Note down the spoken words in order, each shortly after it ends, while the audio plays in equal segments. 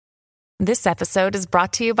This episode is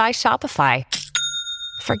brought to you by Shopify.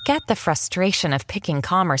 Forget the frustration of picking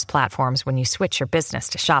commerce platforms when you switch your business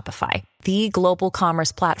to Shopify, the global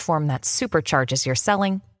commerce platform that supercharges your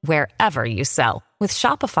selling wherever you sell. With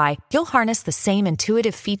Shopify, you'll harness the same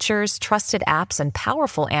intuitive features, trusted apps, and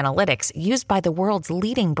powerful analytics used by the world's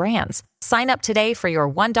leading brands. Sign up today for your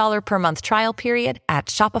 $1 per month trial period at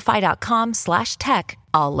shopify.com/tech,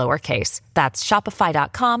 all lowercase. That's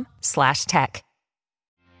shopify.com/tech.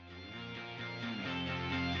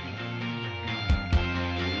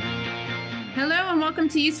 Hello and welcome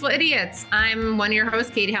to Useful Idiots. I'm one of your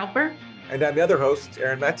hosts, Katie Halper. And I'm the other host,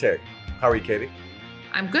 Aaron Mate. How are you, Katie?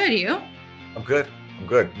 I'm good. You? I'm good.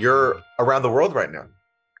 You're around the world right now.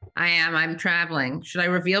 I am. I'm traveling. Should I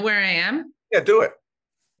reveal where I am? Yeah, do it.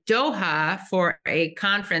 Doha for a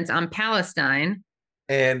conference on Palestine.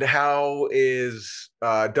 And how is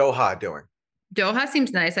Doha doing? Doha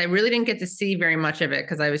seems nice. I really didn't get to see very much of it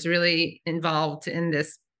because I was really involved in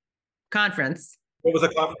this conference. What was the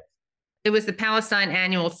conference? It was the Palestine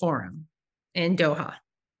Annual Forum in Doha.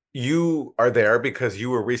 You are there because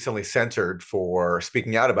you were recently censored for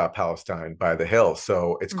speaking out about Palestine by The Hill.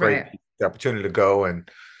 So it's great the opportunity to go and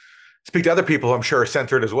speak to other people who I'm sure are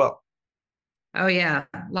censored as well. Oh yeah,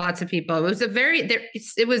 lots of people. It was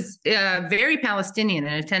very Palestinian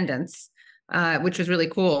in attendance, which was really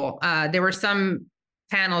cool. There were some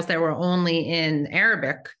panels that were only in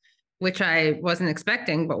Arabic, which I wasn't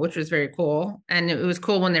expecting, but which was very cool. And it was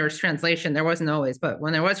cool when there was translation. There wasn't always, but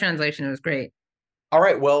when there was translation, it was great. All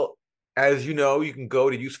right. Well, as you know, you can go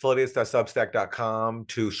to usefulidiots.substack.com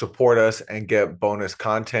to support us and get bonus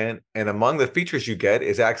content. And among the features you get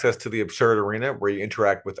is access to the Absurd Arena, where you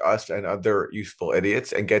interact with us and other useful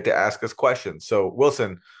idiots and get to ask us questions. So,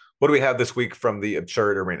 Wilson, what do we have this week from the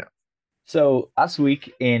Absurd Arena? So last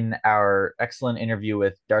week in our excellent interview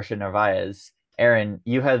with Darsha Narvaez, Aaron,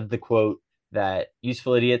 you had the quote that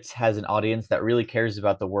Useful Idiots has an audience that really cares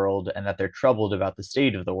about the world and that they're troubled about the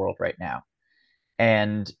state of the world right now.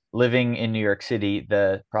 And living in New York City,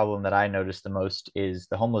 the problem that I notice the most is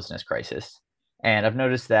the homelessness crisis. And I've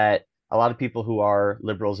noticed that a lot of people who are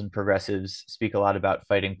liberals and progressives speak a lot about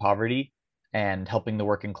fighting poverty and helping the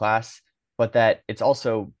working class, but that it's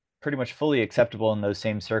also pretty much fully acceptable in those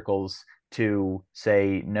same circles to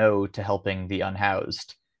say no to helping the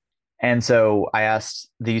unhoused. And so I asked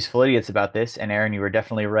the Useful Idiots about this, and Aaron, you were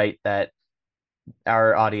definitely right that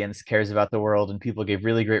our audience cares about the world, and people gave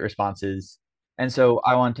really great responses. And so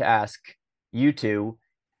I want to ask you two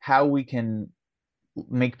how we can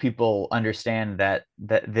make people understand that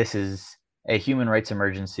this is a human rights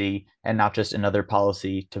emergency and not just another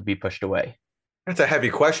policy to be pushed away. That's a heavy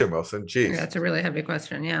question, Wilson. Jeez. Yeah, that's a really heavy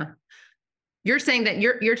question. Yeah. You're saying that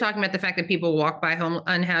you're talking about the fact that people walk by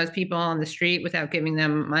unhoused people on the street without giving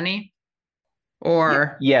them money?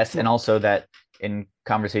 Or yes, and also that in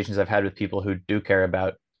conversations I've had with people who do care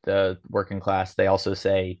about the working class, they also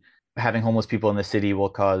say having homeless people in the city will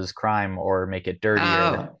cause crime or make it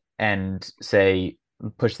dirtier, and say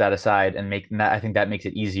push that aside and make that. I think that makes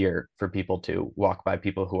it easier for people to walk by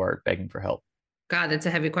people who are begging for help. God, that's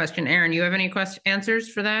a heavy question. Aaron, you have any answers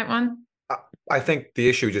for that one? I think the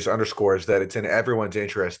issue just underscores that it's in everyone's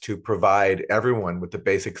interest to provide everyone with the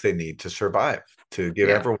basics they need to survive, to give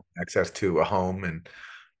everyone access to a home and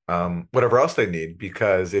whatever else they need,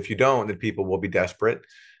 because if you don't, then people will be desperate.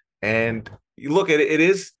 And you look at it, it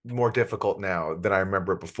is more difficult now than I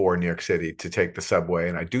remember it before in New York City to take the subway.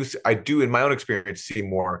 And I do in my own experience see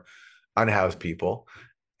more unhoused people,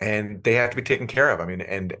 and they have to be taken care of. I mean,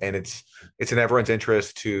 and it's in everyone's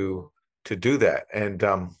interest to do that. And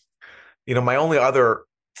my only other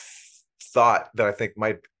thought that I think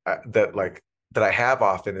might that I have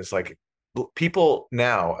often is like people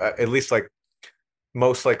now, at least like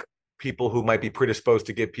most like people who might be predisposed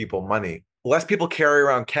to give people money, less people carry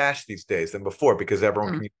around cash these days than before because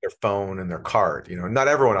everyone can use their phone and their card. Not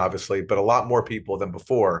everyone obviously, but a lot more people than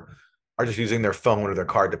before are just using their phone or their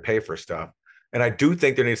card to pay for stuff. And I do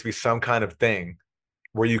think there needs to be some kind of thing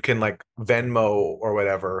where you can like Venmo or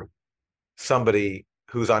whatever somebody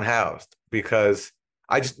who's unhoused, because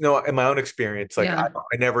I just know in my own experience, like I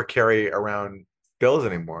never carry around bills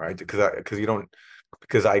anymore.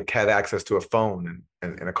 Because I have access to a phone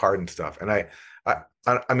and a card and stuff. And I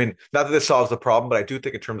mean, not that this solves the problem, but I do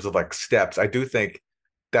think in terms of like steps, I do think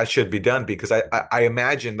that should be done, because I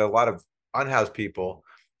imagine that a lot of unhoused people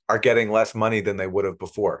are getting less money than they would have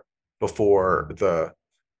before the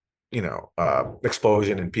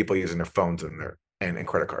explosion and people using their phones and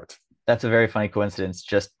credit cards. That's a very funny coincidence.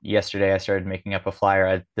 Just yesterday, I started making up a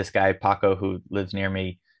flyer. This guy, Paco, who lives near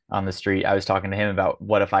me on the street, I was talking to him about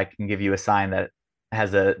what if I can give you a sign that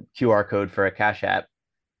has a QR code for a Cash App,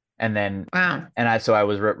 And then, Wow. so I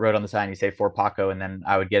wrote on the sign, you say for Paco, and then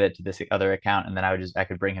I would get it to this other account, and then I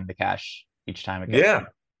could bring him the cash each time it gets Yeah.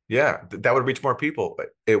 there. Yeah. That would reach more people, but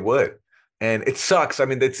it would. And it sucks. I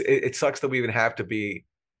mean, it sucks that we even have to be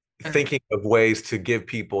thinking of ways to give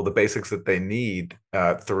people the basics that they need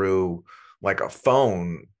through like a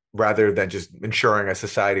phone rather than just ensuring a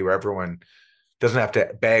society where everyone doesn't have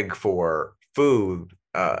to beg for food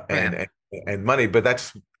and money. But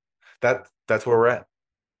that's where we're at.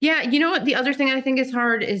 Yeah, you know what? The other thing I think is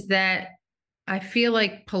hard is that I feel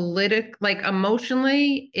like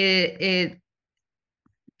emotionally, it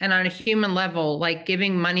and on a human level, like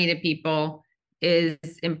giving money to people is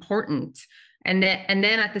important. And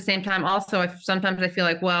then at the same time, also, sometimes I feel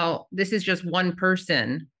like, well, this is just one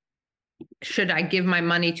person. Should I give my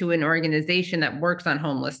money to an organization that works on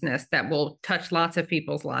homelessness that will touch lots of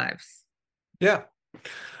people's lives? Yeah.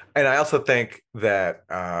 And I also think that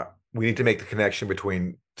we need to make the connection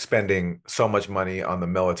between spending so much money on the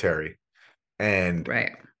military and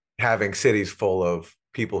having cities full of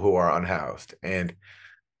people who are unhoused. And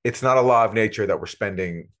it's not a law of nature that we're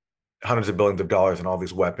spending hundreds of billions of dollars on all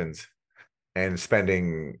these weapons and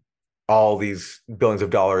spending all these billions of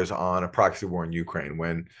dollars on a proxy war in Ukraine,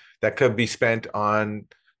 when that could be spent on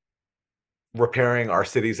repairing our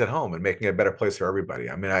cities at home and making it a better place for everybody.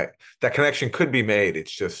 I mean, that connection could be made.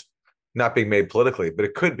 It's just not being made politically, but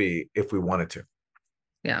it could be if we wanted to.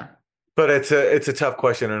 Yeah. But it's a tough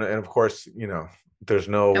question. And of course, there's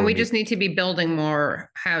no. And we just need to be building more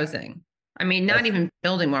housing. I mean, not even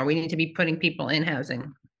building more. We need to be putting people in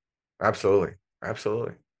housing. Absolutely.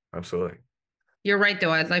 Absolutely. Absolutely. You're right, though.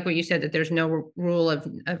 I like what you said, that there's no rule of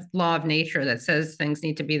law of nature that says things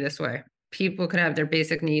need to be this way. People could have their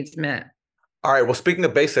basic needs met. All right. Well, speaking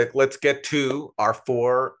of basic, let's get to our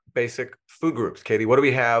 4 basic food groups. Katie, what do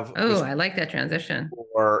we have? Oh, I like that transition.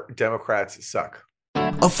 For Democrats suck.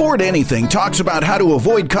 Afford Anything talks about how to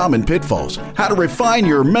avoid common pitfalls, how to refine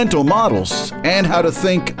your mental models, and how to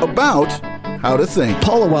think about how to think.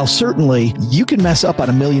 Paula, while certainly you can mess up on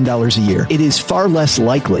 $1 million a year, it is far less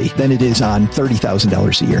likely than it is on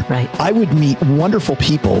 $30,000 a year. Right. I would meet wonderful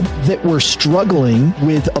people that were struggling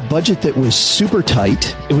with a budget that was super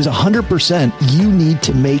tight. It was 100%. You need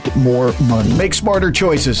to make more money. Make smarter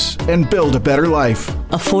choices and build a better life.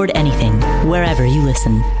 Afford Anything, wherever you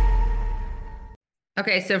listen.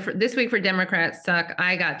 Okay, so for this week for Democrats Suck,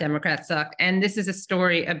 I got Democrats Suck. And this is a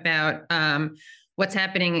story about what's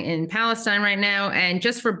happening in Palestine right now. And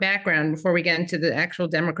just for background, before we get into the actual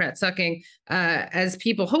Democrat sucking, as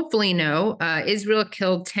people hopefully know, Israel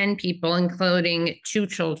killed 10 people, including 2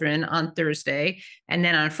 children, on Thursday. And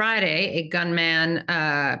then on Friday, a gunman,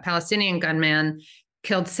 Palestinian gunman,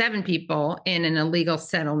 killed 7 people in an illegal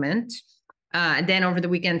settlement. Then over the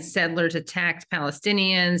weekend, settlers attacked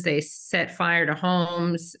Palestinians. They set fire to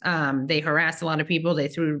homes. They harassed a lot of people. They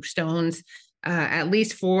threw stones. At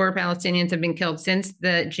least 4 Palestinians have been killed since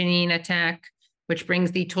the Jenin attack, which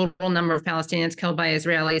brings the total number of Palestinians killed by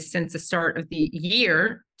Israelis since the start of the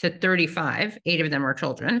year to 35. 8 of them are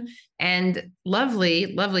children. And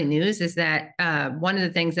lovely, lovely news is that one of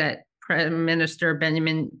the things that Prime Minister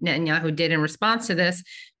Benjamin Netanyahu did in response to this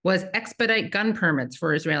was expedite gun permits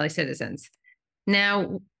for Israeli citizens.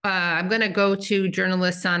 Now, I'm going to go to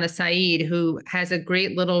journalist Sana Saeed, who has a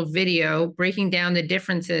great little video breaking down the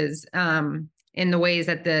differences in the ways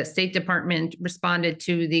that the State Department responded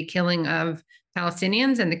to the killing of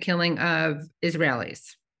Palestinians and the killing of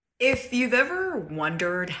Israelis. If you've ever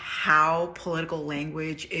wondered how political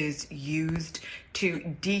language is used to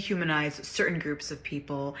dehumanize certain groups of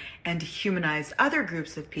people and humanize other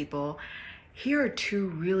groups of people, here are 2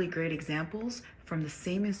 really great examples from the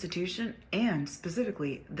same institution and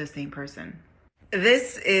specifically the same person.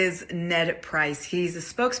 This is Ned Price. He's a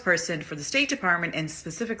spokesperson for the State Department and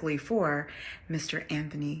specifically for Mr.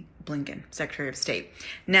 Anthony Blinken, Secretary of State.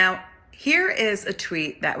 Now, here is a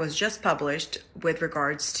tweet that was just published with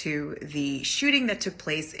regards to the shooting that took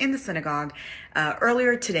place in the synagogue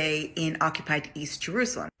earlier today in occupied East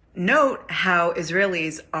Jerusalem. Note how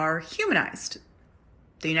Israelis are humanized.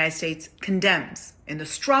 The United States condemns, in the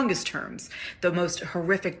strongest terms, the most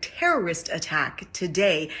horrific terrorist attack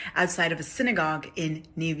today outside of a synagogue in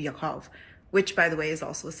Neve Yaakov, which, by the way, is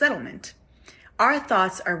also a settlement. Our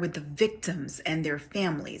thoughts are with the victims and their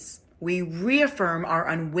families. We reaffirm our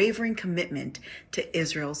unwavering commitment to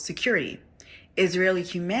Israel's security. Israeli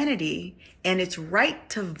humanity and its right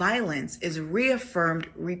to violence is reaffirmed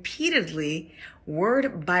repeatedly,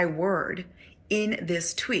 word by word, in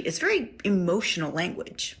this tweet. It's very emotional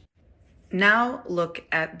language. Now look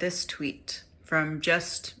at this tweet from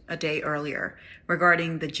just a day earlier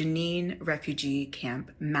regarding the Jenin refugee camp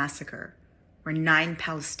massacre. where 9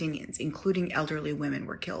 Palestinians, including elderly women,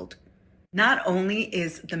 were killed. Not only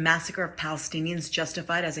is the massacre of Palestinians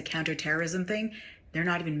justified as a counterterrorism thing, they're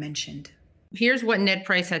not even mentioned. Here's what Ned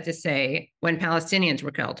Price had to say when Palestinians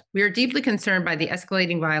were killed. We are deeply concerned by the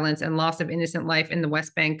escalating violence and loss of innocent life in the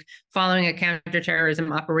West Bank following a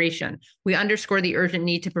counterterrorism operation. We underscore the urgent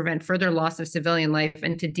need to prevent further loss of civilian life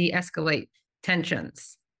and to de-escalate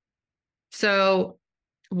tensions. So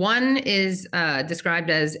one is described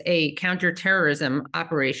as a counterterrorism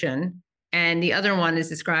operation, and the other one is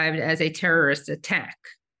described as a terrorist attack,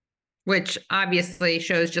 which obviously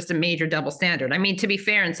shows just a major double standard. I mean, to be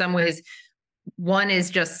fair, in some ways, one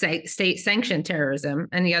is just state sanctioned terrorism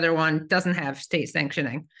and the other one doesn't have state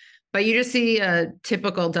sanctioning. But you just see a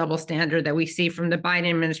typical double standard that we see from the Biden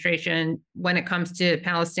administration when it comes to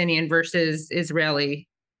Palestinian versus Israeli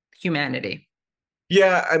humanity.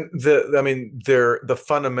 Yeah, and the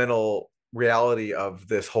fundamental reality of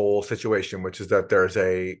this whole situation, which is that there's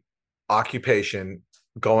a occupation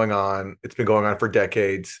going on. It's been going on for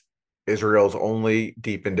decades. Israel's only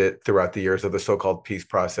deepened it throughout the years of the so-called peace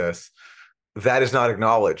process. That is not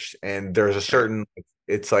acknowledged, and there's a certain.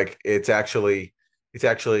 It's actually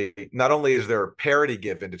not only is there a parity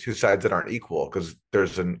given to two sides that aren't equal, because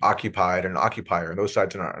there's an occupied and an occupier, and those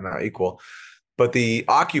sides are not equal. But the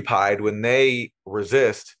occupied, when they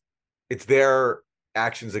resist, it's their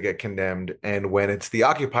actions that get condemned, and when it's the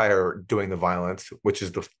occupier doing the violence, which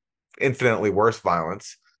is the infinitely worse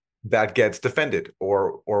violence, that gets defended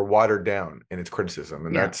or watered down in its criticism,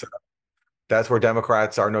 and that's where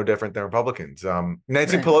Democrats are no different than Republicans.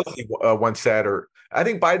 Nancy Pelosi once said, or I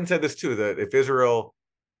think Biden said this too, that if Israel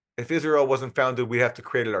wasn't founded, we'd have to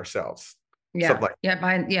create it ourselves.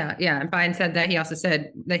 Biden said that. He also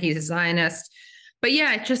said that he's a Zionist. But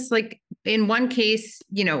yeah, it's just like in one case,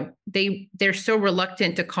 they're so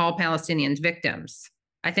reluctant to call Palestinians victims.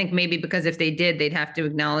 I think maybe because if they did, they'd have to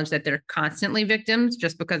acknowledge that they're constantly victims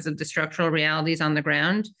just because of the structural realities on the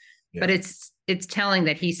ground. Yeah. But it's telling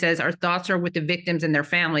that he says our thoughts are with the victims and their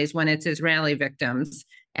families when it's Israeli victims.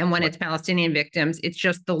 And when it's Palestinian victims, it's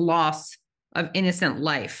just the loss of innocent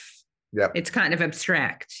life. Yeah. It's kind of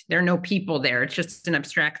abstract. There are no people there. It's just an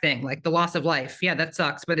abstract thing, like the loss of life. Yeah, that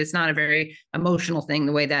sucks, but it's not a very emotional thing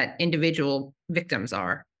the way that individual victims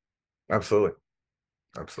are. Absolutely.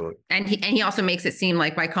 And he also makes it seem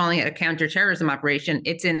like by calling it a counterterrorism operation,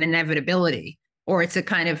 it's an inevitability, or it's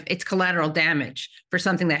it's collateral damage for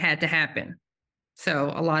something that had to happen.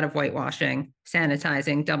 So a lot of whitewashing,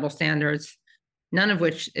 sanitizing, double standards, none of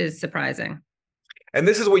which is surprising. And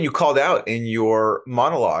this is what you called out in your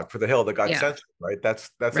monologue for The Hill that got censored, right? That's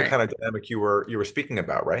right. The kind of dynamic you were speaking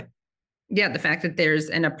about, right? Yeah, the fact that there's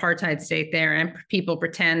an apartheid state there and people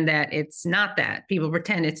pretend that it's not that. People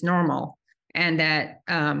pretend it's normal and that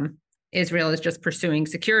Israel is just pursuing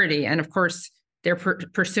security. And of course, they're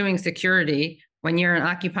pursuing security. When you're an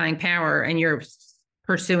occupying power and you're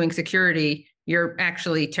pursuing security, you're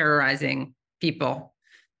actually terrorizing people.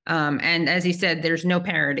 And as you said, there's no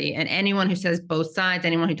parity. And anyone who says both sides,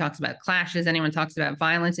 anyone who talks about clashes, anyone who talks about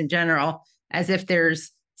violence in general, as if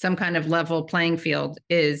there's some kind of level playing field,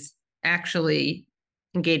 is actually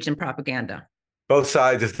engaged in propaganda. Both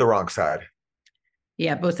sides is the wrong side.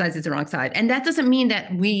 Yeah, both sides is the wrong side. And that doesn't mean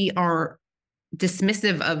that we are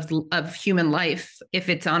dismissive of human life if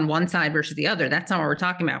it's on one side versus the other. That's not what we're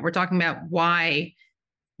talking about. We're talking about why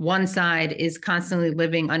one side is constantly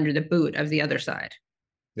living under the boot of the other side.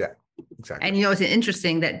 Yeah, exactly. And it's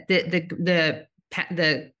interesting that the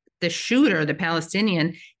shooter, the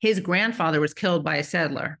Palestinian, his grandfather was killed by a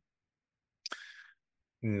settler.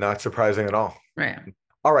 Not surprising at all. Right.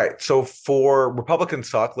 All right. So for Republican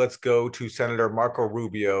talk, let's go to Senator Marco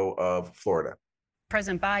Rubio of Florida.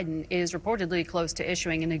 President Biden is reportedly close to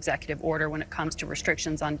issuing an executive order when it comes to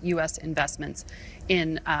restrictions on U.S. investments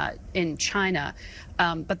in China,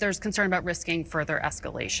 but there's concern about risking further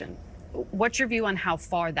escalation. What's your view on how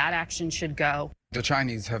far that action should go? The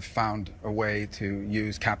Chinese have found a way to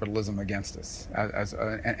use capitalism against us.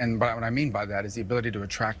 And what I mean by that is the ability to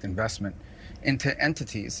attract investment into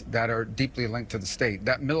entities that are deeply linked to the state.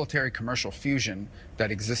 That military-commercial fusion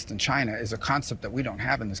that exists in China is a concept that we don't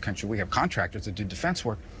have in this country. We have contractors that do defense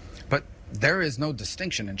work, but there is no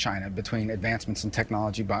distinction in China between advancements in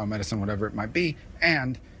technology, biomedicine, whatever it might be,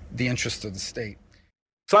 and the interests of the state.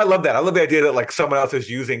 So I love that. I love the idea that like someone else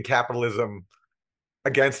is using capitalism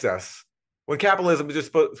against us, when capitalism is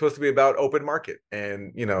just supposed to be about open market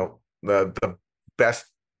and, the best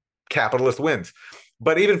capitalist wins.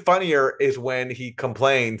 But even funnier is when he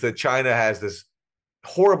complains that China has this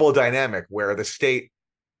horrible dynamic where the state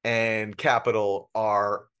and capital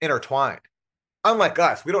are intertwined. Unlike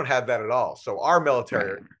us, we don't have that at all. So our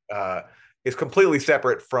military is completely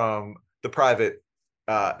separate from the private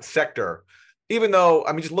sector. Even though,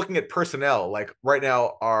 I mean, just looking at personnel, like right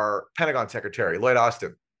now, our Pentagon Secretary, Lloyd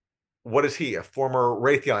Austin, what is he? A former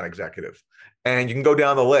Raytheon executive. And you can go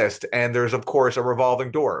down the list, and there's, of course, a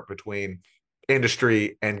revolving door between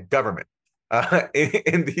industry and government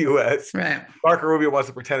in the U.S. Right. Marco Rubio wants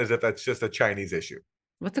to pretend as if that's just a Chinese issue.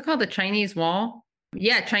 What's it called? The Chinese wall?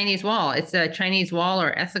 Yeah, Chinese wall. It's a Chinese wall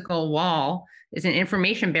or ethical wall. Is an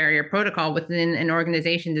information barrier protocol within an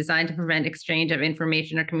organization designed to prevent exchange of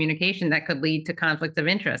information or communication that could lead to conflict of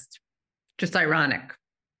interest. Just ironic.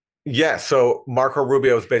 Yeah, so Marco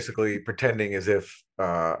Rubio is basically pretending as if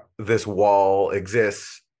this wall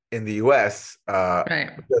exists in the U.S.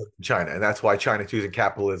 Right. China, and that's why China's using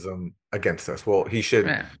capitalism against us. Well, he should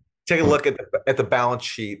take a look at the balance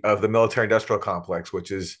sheet of the military-industrial complex,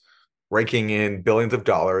 which is raking in billions of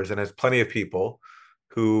dollars and has plenty of people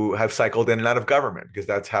who have cycled in and out of government, because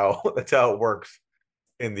that's how it works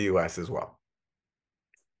in the U.S. as well.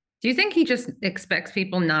 Do you think he just expects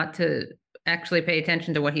people not to actually pay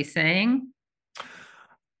attention to what he's saying?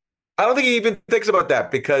 I don't think he even thinks about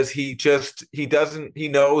that, because he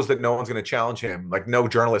knows that no one's going to challenge him. Like, no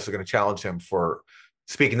journalist is going to challenge him for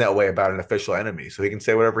speaking that way about an official enemy. So he can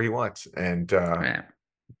say whatever he wants. And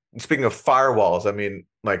speaking of firewalls, I mean,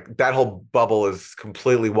 like, that whole bubble is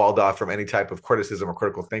completely walled off from any type of criticism or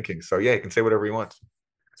critical thinking. So yeah, he can say whatever he wants.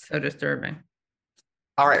 So disturbing.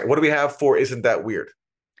 All right, what do we have for Isn't That Weird?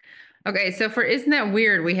 Okay, so for Isn't That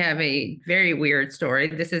Weird, we have a very weird story.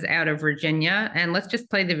 This is out of Virginia, and let's just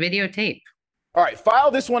play the videotape. All right, file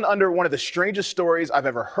this one under one of the strangest stories I've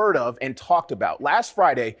ever heard of and talked about. Last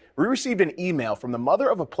Friday, we received an email from the mother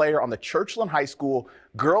of a player on the Churchland High School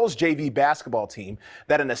girls JV basketball team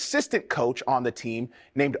that an assistant coach on the team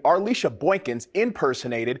named Arlisha Boykins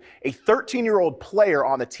impersonated a 13-year-old player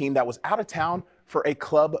on the team that was out of town for a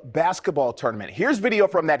club basketball tournament. Here's video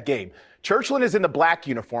from that game. Churchland is in the black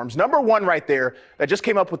uniforms. Number one right there that just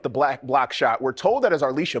came up with the black block shot. We're told that as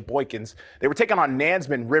Arlisha Boykins. They were taking on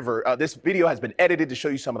Nansemond River. This video has been edited to show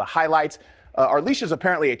you some of the highlights. Arlisha is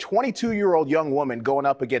apparently a 22-year-old young woman going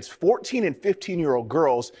up against 14 and 15-year-old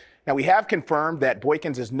girls. Now, we have confirmed that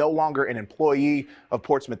Boykins is no longer an employee of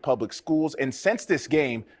Portsmouth Public Schools. And since this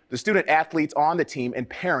game, the student athletes on the team and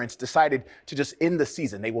parents decided to just end the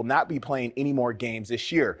season. They will not be playing any more games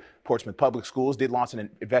this year. Portsmouth Public Schools did launch an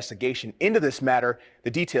investigation into this matter.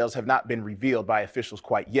 The details have not been revealed by officials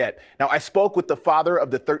quite yet. Now, I spoke with the father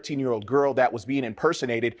of the 13-year-old girl that was being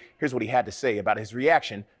impersonated. Here's what he had to say about his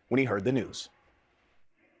reaction when he heard the news.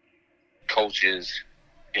 Coaches,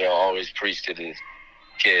 always preach to the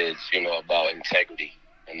kids, about integrity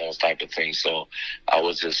and those type of things. So I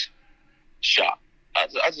was just shocked.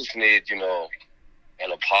 I just need,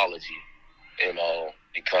 an apology,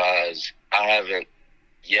 because I haven't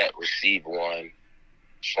yet received one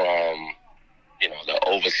from, the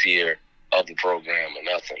overseer of the program or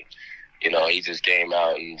nothing. He just came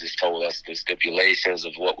out and just told us the stipulations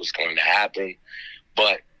of what was going to happen,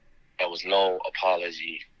 but there was no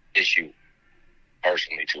apology issued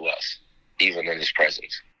personally to us, even in his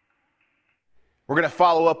presence. We're going to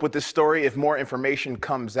follow up with this story if more information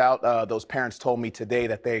comes out. Those parents told me today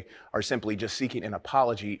that they are simply just seeking an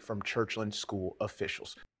apology from Churchland school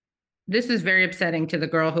officials. This is very upsetting to the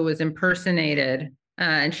girl who was impersonated,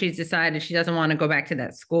 and she's decided she doesn't want to go back to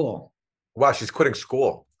that school. Wow, she's quitting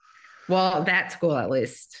school. Well, that school at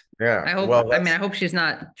least. Yeah. I hope. Well, I hope she's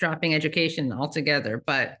not dropping education altogether.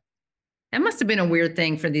 But that must have been a weird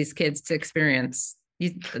thing for these kids to experience.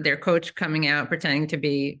 Their coach coming out pretending to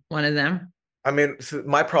be one of them. I mean, so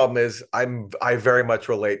my problem is I very much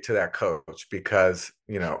relate to that coach because,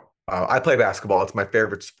 I play basketball. It's my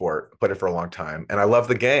favorite sport. I played it for a long time and I love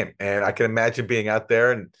the game. And I can imagine being out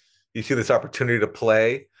there and you see this opportunity to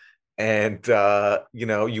play and,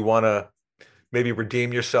 you want to maybe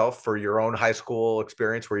redeem yourself for your own high school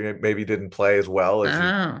experience where you maybe didn't play as well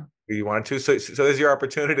as you wanted to. So there's your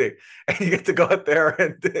opportunity and you get to go out there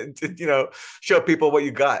and show people what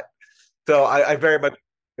you got. So I very much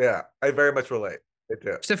relate.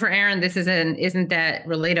 So for Aaron, this isn't that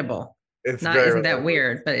relatable? Isn't that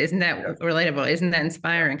weird, but isn't that relatable? Isn't that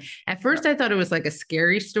inspiring? At first, I thought it was like a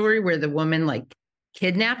scary story where the woman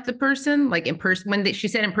kidnapped the person, when she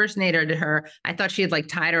said impersonator to her, I thought she had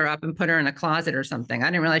tied her up and put her in a closet or something. I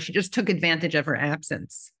didn't realize she just took advantage of her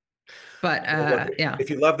absence. But yeah.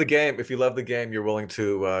 If you love the game, you're willing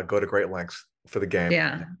to go to great lengths for the game.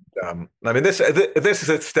 Yeah. I mean, this is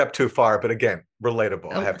a step too far, but again,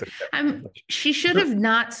 relatable. I have to. She should have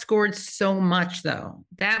not scored so much, though.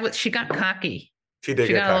 She got cocky. She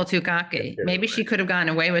got a little too cocky. Maybe she could have gotten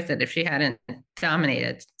away with it if she hadn't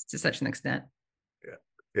dominated to such an extent.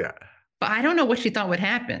 Yeah. But I don't know what she thought would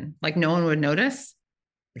happen. Like no one would notice.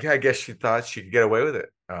 Yeah, I guess she thought she could get away with it.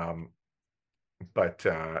 But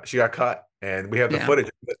she got caught, and we have the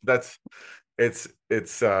footage.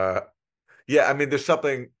 Yeah, I mean, there's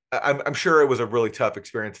something. I'm sure it was a really tough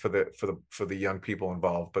experience for the young people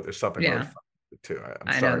involved, but there's something really fun too.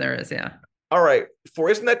 I know there is, yeah. All right,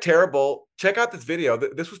 for Isn't That Terrible? Check out this video.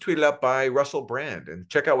 This was tweeted out by Russell Brand, and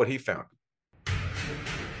check out what he found.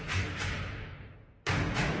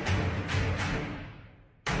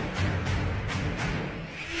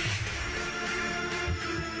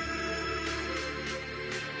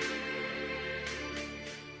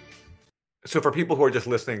 So for people who are just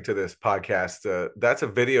listening to this podcast, that's a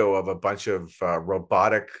video of a bunch of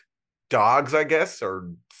robotic dogs, I guess, or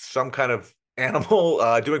some kind of animal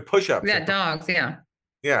doing push-ups. Yeah, dogs, yeah.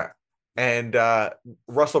 Yeah. And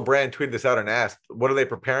Russell Brand tweeted this out and asked, what are they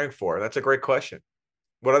preparing for? That's a great question.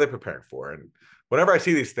 What are they preparing for? And whenever I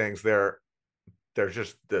see these things,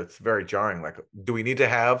 it's very jarring. Like, do we need to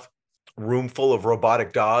have a room full of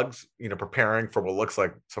robotic dogs, preparing for what looks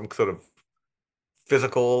like some sort of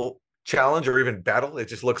physical challenge or even battle? It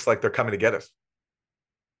just looks like they're coming to get us.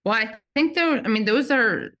 Well, I think they're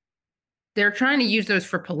trying to use those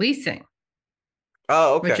for policing.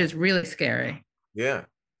 Oh, okay. Which is really scary. Yeah.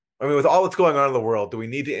 I mean, with all that's going on in the world, do we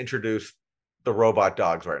need to introduce the robot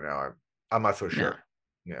dogs right now? I'm not so sure.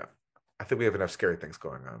 No. Yeah. I think we have enough scary things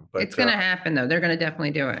going on. But it's going to happen, though. They're going to definitely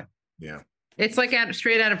do it. Yeah. It's like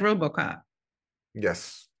straight out of RoboCop.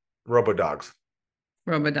 Yes. Robodogs.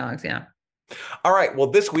 Robodogs, yeah. All right. Well,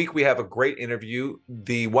 this week we have a great interview.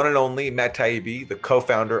 The one and only Matt Taibbi, the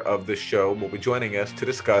co-founder of the show, will be joining us to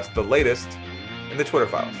discuss the latest in the Twitter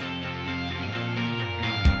files.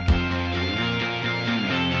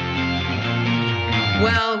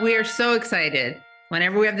 Well, we are so excited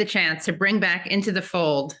whenever we have the chance to bring back into the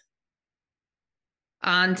fold,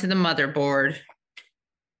 onto the motherboard.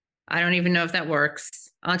 I don't even know if that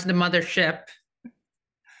works. Onto the mothership.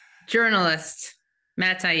 Journalist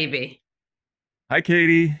Matt Taibbi. Hi,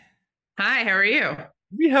 Katie. Hi, how are you?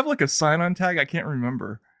 We have like a sign-on tag. I can't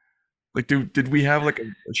remember. Like, did we have like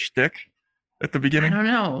a shtick at the beginning? I don't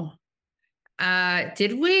know.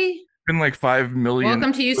 Did we? Been like 5 million.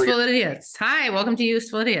 Welcome to Useful Idiots. Hi, welcome to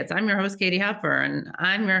Useful Idiots. I'm your host, Katie Hopper,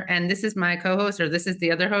 and this is my co-host, or this is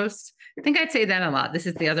the other host. I think I'd say that a lot. This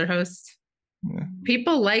is the other host. Yeah.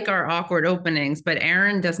 People like our awkward openings, but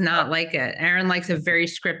Aaron does not like it. Aaron likes a very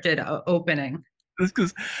scripted opening. So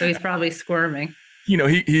he's probably squirming.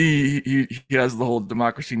 He has the whole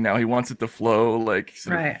democracy now. He wants it to flow like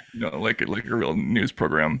right. Like a real news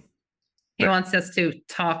program. He wants us to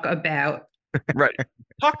talk about right.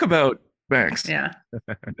 Talk about banks. Yeah.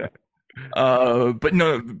 But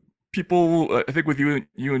no, people. I think with you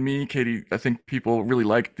and me, Katie. I think people really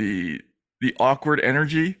like the awkward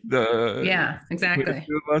energy. Yeah, exactly. The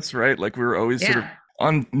two of us, right? Like we were always sort of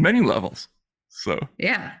on many levels. So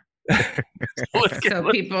yeah. So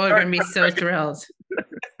people are going to be so thrilled.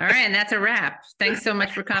 All right, and that's a wrap. Thanks so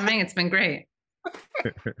much for coming. It's been great.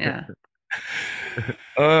 Yeah.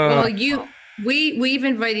 Well, we've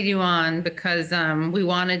invited you on because we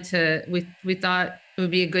wanted to. We thought it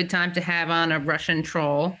would be a good time to have on a Russian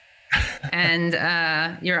troll, and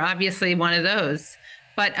you're obviously one of those.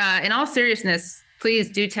 But in all seriousness, please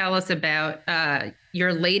do tell us about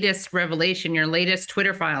your latest revelation, your latest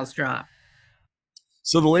Twitter files drop.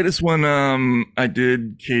 So the latest one I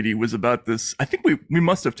did, Katie, was about this. I think we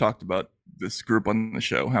must have talked about this group on the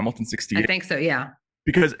show, Hamilton 68. I think so, yeah.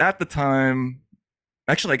 Because at the time,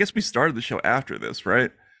 actually, I guess we started the show after this, right?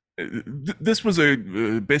 This was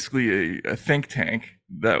basically a think tank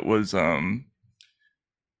that was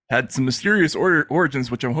had some mysterious origins,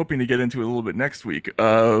 which I'm hoping to get into a little bit next week.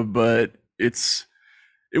 But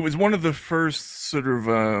it was one of the first sort of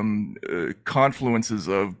confluences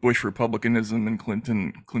of Bush Republicanism and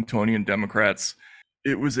Clintonian Democrats.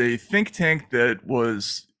 It was a think tank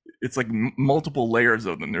it's like multiple layers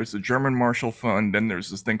of them. There's the German Marshall Fund, then there's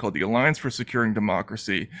this thing called the Alliance for Securing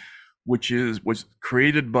Democracy, which was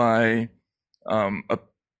created by a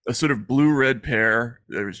sort of blue-red pair.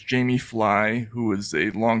 There's Jamie Fly, who was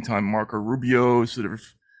a longtime Marco Rubio sort of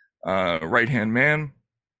right-hand man.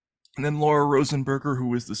 And then Laura Rosenberger, who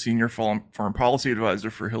was the senior foreign policy advisor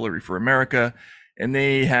for Hillary for America. And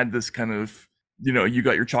they had this kind of, you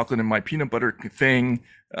got your chocolate and my peanut butter thing,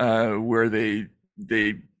 where they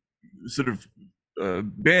sort of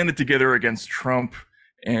banded together against Trump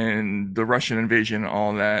and the Russian invasion and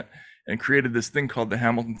all that, and created this thing called the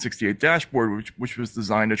Hamilton 68 dashboard, which was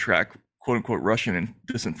designed to track quote unquote Russian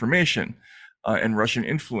disinformation and Russian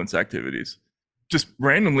influence activities. Just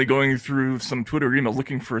randomly going through some Twitter email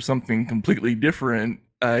looking for something completely different,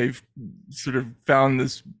 I've sort of found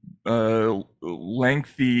this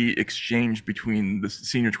lengthy exchange between the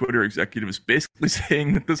senior Twitter executives basically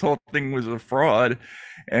saying that this whole thing was a fraud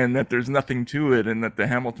and that there's nothing to it, and that the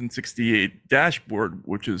Hamilton 68 dashboard,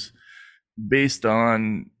 which is based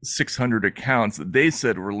on 600 accounts that they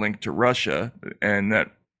said were linked to Russia, and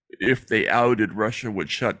that if they outed, Russia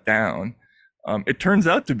would shut down. It turns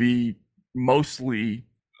out to be mostly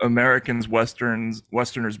Americans, Westerners,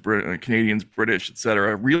 Canadians, British,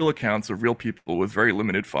 etc., real accounts of real people with very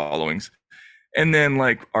limited followings, and then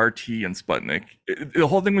like RT and Sputnik. The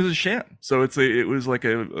whole thing was a sham. So it was like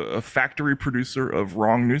a factory producer of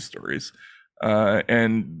wrong news stories.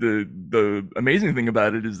 And the amazing thing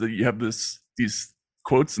about it is that you have these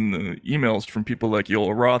quotes in the emails from people like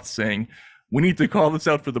Yoel Roth saying, "We need to call this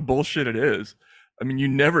out for the bullshit it is." I mean, you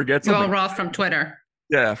never get something. Yoel Roth from Twitter.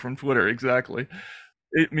 Yeah, from Twitter, exactly.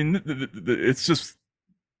 I mean, it's just,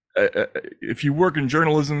 if you work in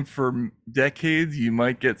journalism for decades, you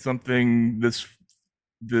might get something this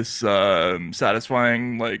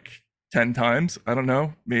satisfying like 10 times. I don't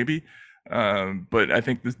know, maybe. But I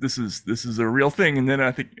think this is a real thing. And then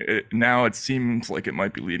I think now it seems like it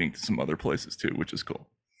might be leading to some other places too, which is cool.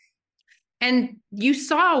 And you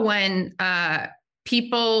saw when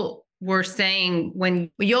people were saying, when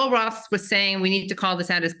Yoel Roth was saying we need to call this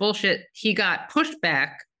out as bullshit, he got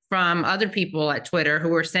pushback from other people at Twitter who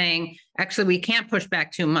were saying, actually, we can't push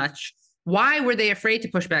back too much. Why were they afraid to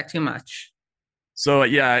push back too much? So,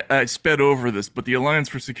 yeah, I sped over this, but the Alliance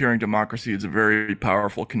for Securing Democracy is a very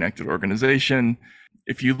powerful, connected organization.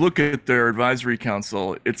 If you look at their advisory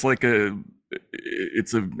council, it's like an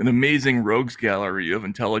amazing rogues gallery of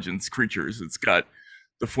intelligence creatures. It's got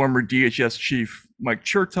the former DHS chief, Mike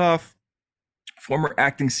Chertoff, former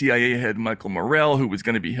acting CIA head, Michael Morrell, who was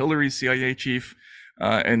going to be Hillary's CIA chief.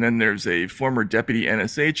 And then there's a former deputy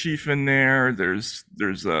NSA chief in there. There's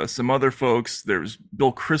some other folks. There's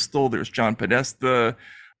Bill Kristol. There's John Podesta.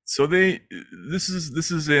 So this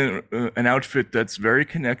is an outfit that's very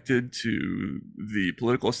connected to the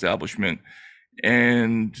political establishment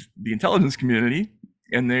and the intelligence community.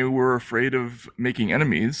 And they were afraid of making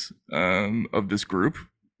enemies of this group,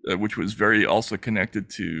 which was very also connected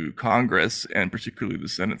to Congress and particularly the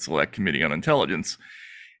Senate Select Committee on Intelligence.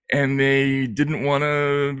 And they didn't want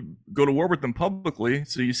to go to war with them publicly.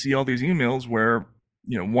 So you see all these emails where,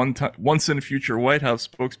 once in a future White House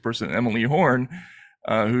spokesperson Emily Horn,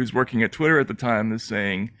 who's working at Twitter at the time, is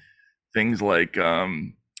saying things like,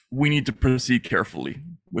 we need to proceed carefully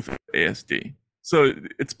with ASD. So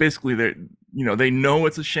it's basically they know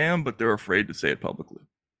it's a sham, but they're afraid to say it publicly.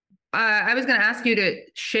 I was going to ask you to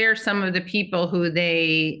share some of the people who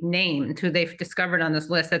they named, who they've discovered on this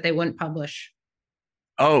list that they wouldn't publish.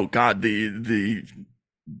 Oh God, the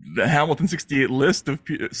Hamilton 68 list of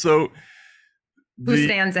people. So who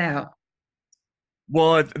stands out?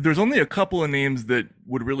 Well, there's only a couple of names that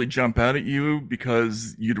would really jump out at you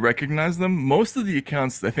because you'd recognize them. Most of the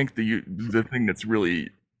accounts, I think the thing that's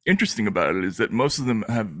really interesting about it is that most of them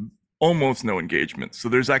have almost no engagement. So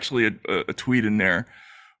there's actually a tweet in there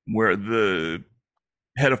where the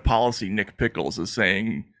head of policy, Nick Pickles, is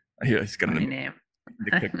saying, he's got a name.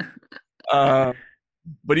 Nick Pickles.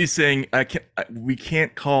 But he's saying, we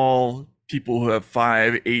can't call people who have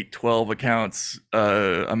 5, 8, 12 accounts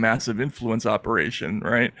a massive influence operation,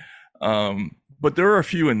 right? But there are a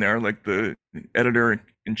few in there, like the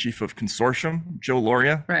editor-in-chief of Consortium, Joe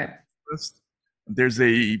Loria. Right. There's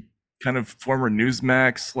a kind of former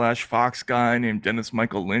Newsmax / Fox guy named Dennis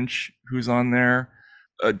Michael Lynch who's on there.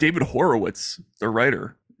 David Horowitz, the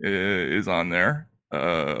writer, is on there,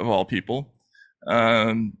 of all people.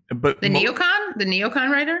 But the neocon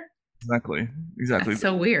writer. Exactly. That's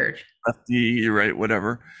so weird. Lefty, right?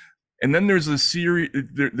 Whatever. And then there's a series.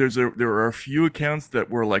 There are a few accounts that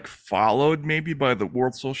were like followed maybe by the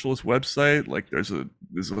World Socialist website. Like there's a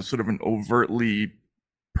sort of an overtly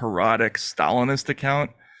parodic Stalinist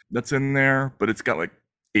account that's in there, but it's got like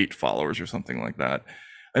 8 followers or something like that.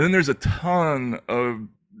 And then there's a ton of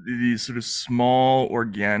these sort of small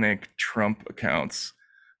organic Trump accounts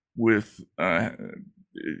with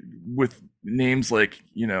names like,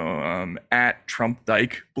 at Trump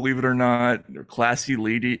Dyke, believe it or not, or Classy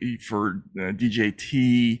Lady for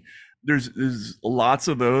DJT. There's lots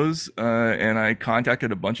of those, and I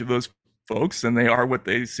contacted a bunch of those folks, and they are what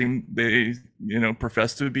they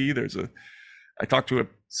profess to be. I talked to a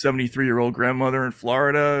 73-year-old grandmother in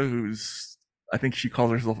Florida I think she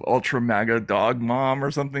calls herself Ultra MAGA Dog Mom or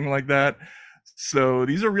something like that. So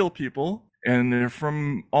these are real people, and they're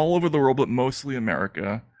from all over the world, but mostly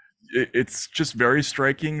America. It's just very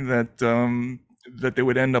striking that they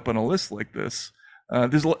would end up on a list like this.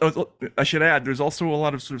 I should add, there's also a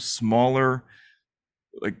lot of sort of smaller,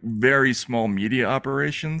 like very small media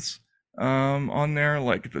operations on there,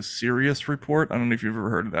 like the Sirius Report. I don't know if you've ever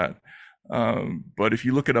heard of that, but if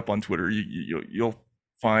you look it up on Twitter, you'll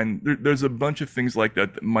find there's a bunch of things like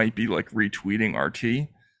that might be like retweeting RT,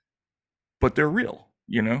 but they're real,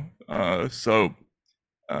 so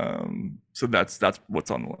that's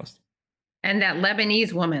what's on the list. And that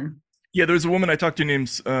Lebanese woman. Yeah, there's a woman I talked to named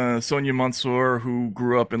Sonia Mansour who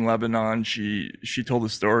grew up in Lebanon. She told a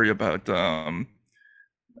story about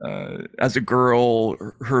as a girl,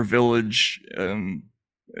 her village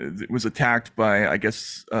was attacked by, I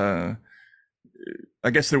guess there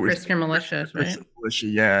was Christian militias, right? Christian militia,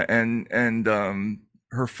 yeah, and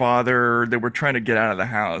her father, they were trying to get out of the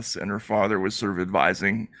house, and her father was sort of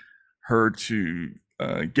advising her to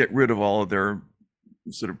get rid of all of their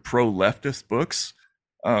sort of pro-leftist books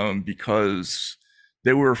because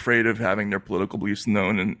they were afraid of having their political beliefs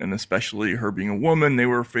known, and especially her being a woman, they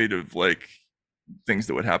were afraid of like things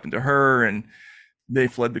that would happen to her, and they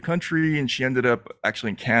fled the country, and she ended up actually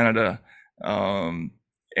in Canada.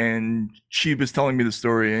 And she was telling me the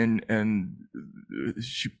story, and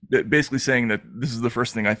she basically saying that this is the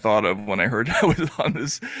first thing I thought of when I heard I was on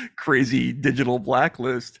this crazy digital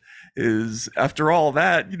blacklist, is after all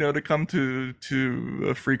that, to come to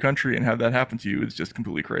a free country and have that happen to you is just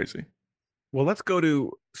completely crazy. Well, let's go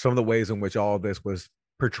to some of the ways in which all of this was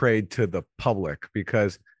portrayed to the public,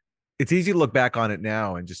 because it's easy to look back on it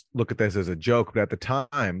now and just look at this as a joke. But at the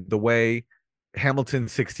time, the way Hamilton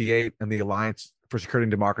 68 and the Alliance for Security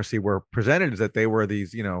and Democracy were presented is that they were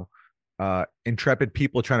these, intrepid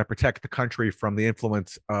people trying to protect the country from the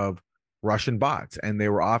influence of Russian bots. And they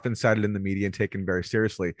were often cited in the media and taken very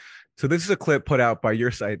seriously. So this is a clip put out by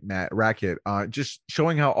your site, Matt Rackett, just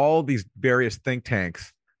showing how all these various think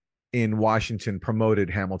tanks in Washington promoted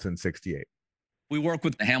Hamilton 68. We work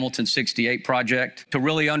with the Hamilton 68 project to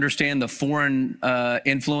really understand the foreign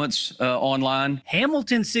influence online.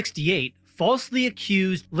 Hamilton 68 falsely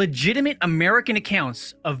accused legitimate American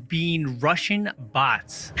accounts of being Russian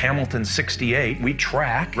bots. Hamilton 68, we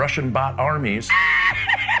track Russian bot armies.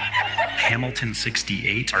 Hamilton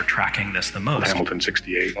 68 are tracking this the most. Hamilton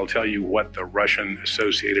 68 will tell you what the Russian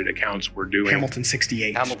associated accounts were doing. Hamilton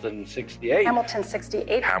 68. Hamilton 68. Hamilton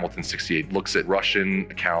 68. Hamilton 68 looks at Russian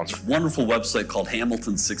accounts. There's a wonderful website called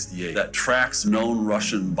Hamilton 68 that tracks known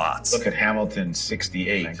Russian bots. Look at Hamilton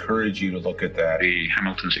 68. I encourage you to look at that. The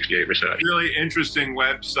Hamilton 68 research. Really interesting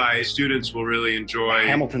website. Students will really enjoy.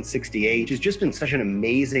 Hamilton 68 has just been such an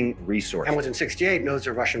amazing resource. Hamilton 68 knows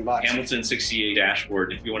they're Russian bots. Hamilton 68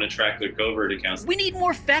 dashboard if you want to track their covert accounts. We need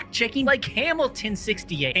more fact-checking like Hamilton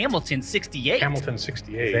 68. Hamilton 68. Hamilton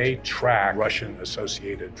 68. They track Russian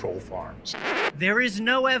associated troll farms. There is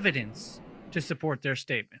no evidence to support their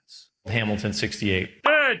statements. Hamilton 68.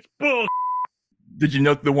 That's bull. Did you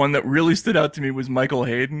note the one that really stood out to me was Michael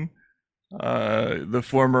Hayden, the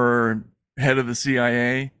former head of the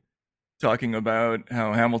CIA, talking about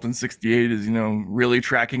how Hamilton 68 is, really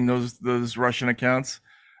tracking those Russian accounts.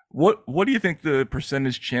 What do you think the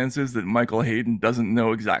percentage chance is that Michael Hayden doesn't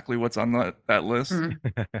know exactly what's on that list?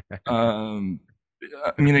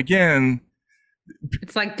 Again,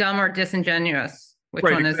 it's like dumb or disingenuous. Which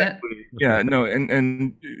right, one exactly. is it? Yeah, no,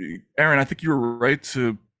 and Aaron, I think you were right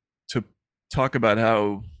to talk about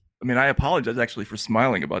how. I apologize actually for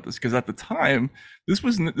smiling about this, because at the time it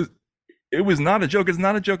was not a joke. It's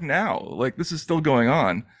not a joke now. Like, this is still going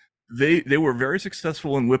on. They were very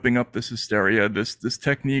successful in whipping up this hysteria. This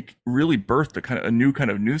technique really birthed a new kind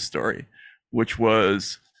of news story, which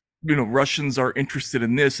was, Russians are interested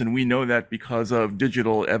in this, and we know that because of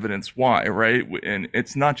digital evidence Y, right? And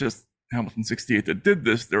it's not just Hamilton 68 that did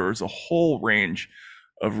this. There was a whole range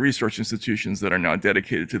of research institutions that are now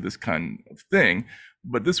dedicated to this kind of thing.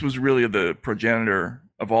 But this was really the progenitor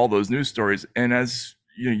of all those news stories. And as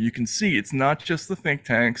you can see, it's not just the think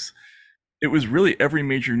tanks. It was really every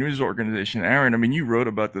major news organization. Aaron, you wrote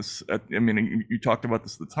about this. You talked about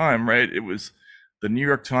this at the time, right? It was the New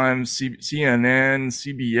York Times, CNN,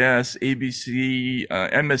 CBS, ABC,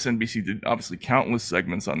 MSNBC did obviously countless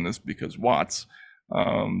segments on this because Watts,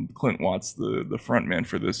 Clint Watts, the front man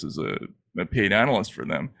for this, is a paid analyst for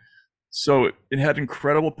them. So it had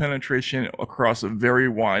incredible penetration across a very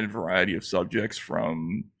wide variety of subjects,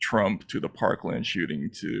 from Trump to the Parkland shooting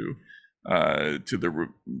to the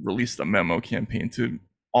release the memo campaign to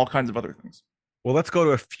all kinds of other things. Well, let's go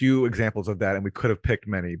to a few examples of that, and we could have picked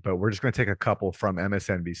many, but we're just going to take a couple from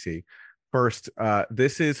MSNBC. First,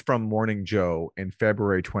 this is from Morning Joe in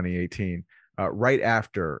February 2018, right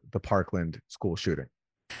after the Parkland school shooting.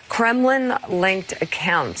 Kremlin-linked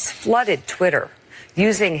accounts flooded Twitter,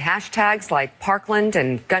 using hashtags like Parkland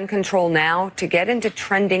and Gun Control Now to get into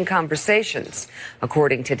trending conversations.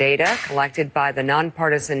 According to data collected by the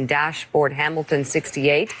nonpartisan dashboard Hamilton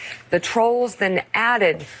 68, the trolls then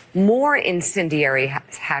added more incendiary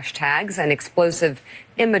hashtags and explosive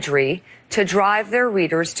imagery to drive their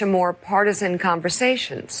readers to more partisan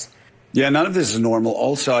conversations. Yeah, none of this is normal.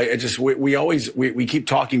 Also, we keep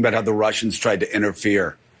talking about how the Russians tried to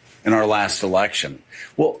interfere in our last election.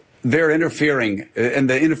 Well, they're interfering, and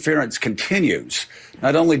the interference continues.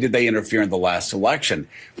 Not only did they interfere in the last election,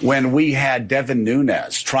 when we had Devin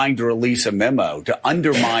Nunes trying to release a memo to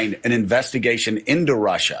undermine an investigation into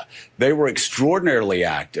Russia, they were extraordinarily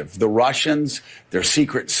active. The Russians, their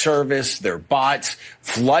Secret Service, their bots,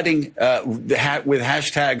 flooding with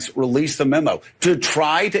hashtags release the memo to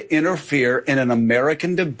try to interfere in an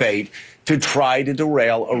American debate, to try to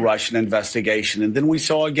derail a Russian investigation. And then we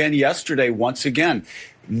saw again yesterday, once again,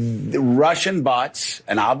 the Russian bots,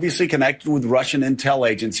 and obviously connected with Russian intel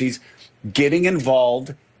agencies, getting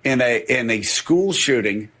involved in a school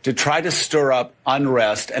shooting to try to stir up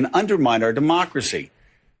unrest and undermine our democracy.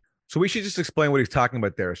 So we should just explain what he's talking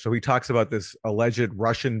about there. So he talks about this alleged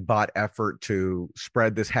Russian bot effort to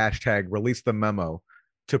spread this hashtag, release the memo,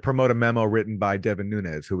 to promote a memo written by Devin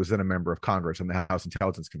Nunes, who was then a member of Congress in the House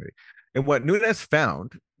Intelligence Committee. And what Nunes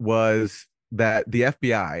found was that the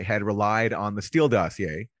FBI had relied on the Steele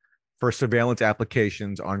dossier for surveillance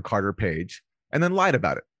applications on Carter Page and then lied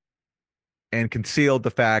about it and concealed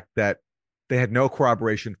the fact that they had no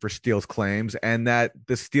corroboration for Steele's claims and that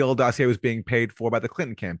the Steele dossier was being paid for by the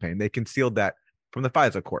Clinton campaign. They concealed that from the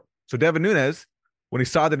FISA court. So Devin Nunes, when he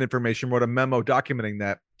saw that information, wrote a memo documenting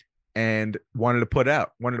that and wanted to put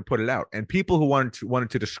it out. And people who wanted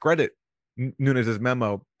to discredit Nunes's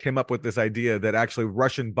memo came up with this idea that actually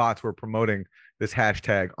Russian bots were promoting this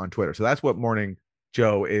hashtag on Twitter. So that's what Morning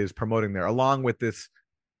Joe is promoting there, along with this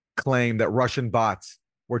claim that Russian bots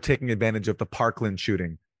were taking advantage of the Parkland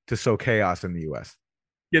shooting to sow chaos in the U.S.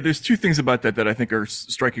 Yeah, there's two things about that I think are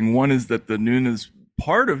striking. One is that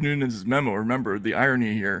part of Nunes' memo, remember the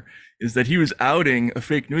irony here, is that he was outing a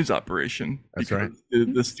fake news operation. That's right.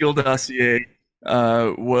 The Steele dossier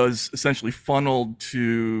was essentially funneled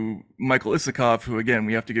to Michael Isikoff, who, again,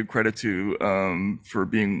 we have to give credit to for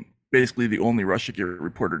being basically the only Russiagate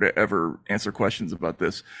reporter to ever answer questions about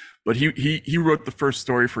this. But he wrote the first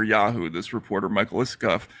story for Yahoo, this reporter, Michael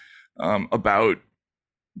Isikoff, about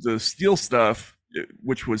the Steele stuff,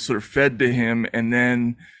 which was sort of fed to him. And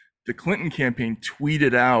then the Clinton campaign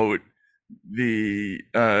tweeted out the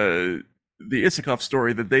Isikoff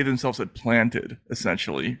story that they themselves had planted,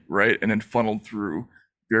 essentially, right? And then funneled through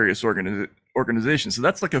various organizations. So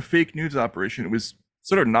that's like a fake news operation. It was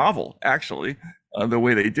sort of novel, actually, the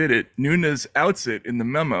way they did it. Nunes outs it in the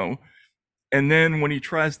memo. And then when he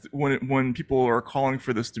tries to, when people are calling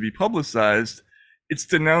for this to be publicized, it's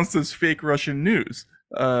denounced as fake Russian news,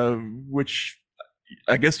 which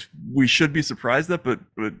I guess we should be surprised at, but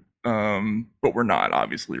we're not,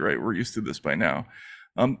 obviously, right? We're used to this by now.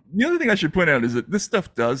 The other thing I should point out is that this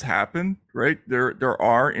stuff does happen, right? There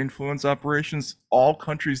are influence operations. All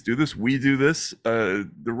countries do this. We do this. The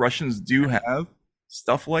Russians do have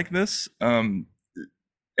stuff like this.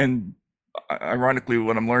 And ironically,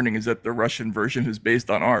 what I'm learning is that the Russian version is based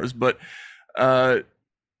on ours. But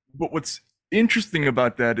what's interesting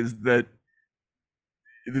about that is that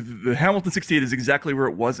the Hamilton 68 is exactly where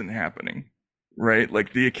it wasn't happening, right?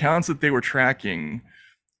 Like the accounts that they were tracking,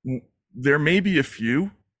 there may be a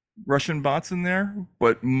few Russian bots in there,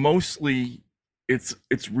 but mostly it's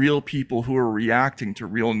real people who are reacting to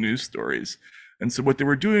real news stories. And so what they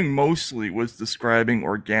were doing mostly was describing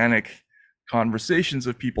organic conversations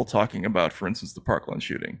of people talking about, for instance, the Parkland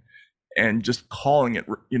shooting, and just calling it,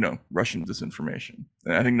 Russian disinformation.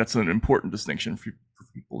 And I think that's an important distinction for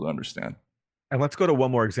people to understand. And let's go to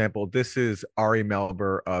one more example. This is Ari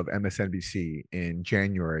Melber of MSNBC in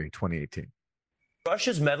January 2018.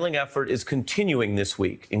 Russia's meddling effort is continuing this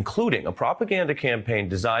week, including a propaganda campaign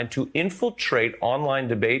designed to infiltrate online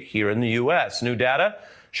debate here in the U.S. New data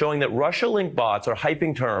showing that Russia-linked bots are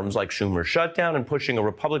hyping terms like Schumer's shutdown and pushing a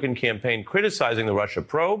Republican campaign criticizing the Russia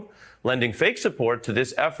probe, lending fake support to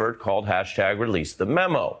this effort called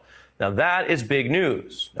 #ReleaseTheMemo. Now, that is big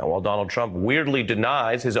news. Now, while Donald Trump weirdly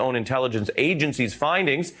denies his own intelligence agency's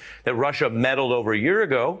findings that Russia meddled over a year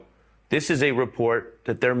ago, this is a report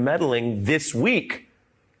that they're meddling this week.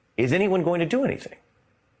 Is anyone going to do anything?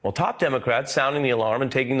 Well, top Democrats sounding the alarm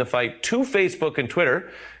and taking the fight to Facebook and Twitter.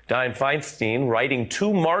 Dianne Feinstein writing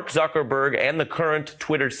to Mark Zuckerberg and the current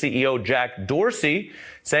Twitter CEO Jack Dorsey,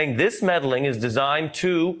 saying this meddling is designed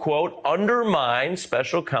to, quote, undermine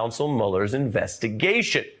special counsel Mueller's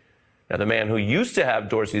investigation. Now, the man who used to have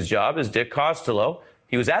Dorsey's job is Dick Costolo.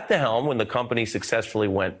 He was at the helm when the company successfully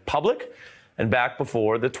went public. And back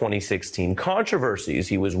before the 2016 controversies,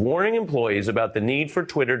 he was warning employees about the need for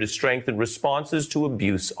Twitter to strengthen responses to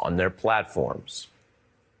abuse on their platforms.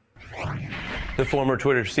 The former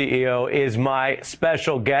Twitter CEO is my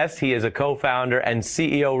special guest. He is a co-founder and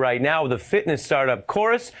CEO right now of the fitness startup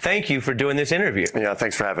Chorus. Thank you for doing this interview. Yeah,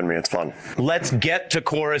 thanks for having me. It's fun. Let's get to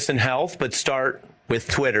Chorus and health, but start with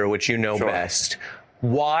Twitter, which you know best.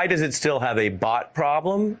 Why does it still have a bot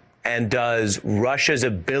problem? And does Russia's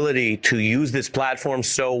ability to use this platform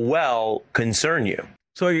so well concern you?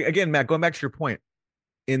 So again, Matt, going back to your point,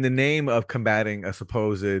 in the name of combating a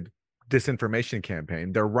supposed disinformation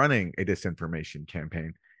campaign, they're running a disinformation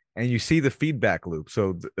campaign, and you see the feedback loop.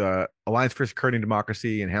 So Alliance for Security and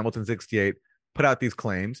Democracy and Hamilton 68 put out these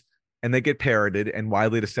claims, and they get parroted and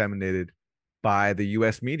widely disseminated by the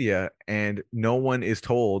U.S. media, and no one is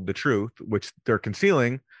told the truth, which they're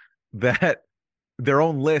concealing, that their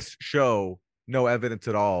own lists show no evidence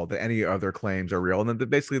at all that any other claims are real, and that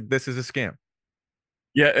basically this is a scam.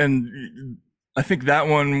 Yeah, and I think that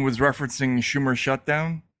one was referencing Schumer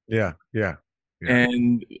shutdown. Yeah.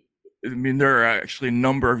 And I mean, there are actually a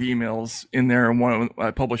number of emails in there, and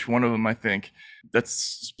I published one of them, I think, that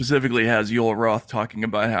specifically has Yoel Roth talking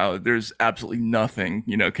about how there's absolutely nothing,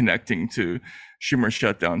 connecting to Schumer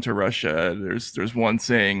shutdown to Russia. There's one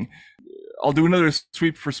saying, I'll do another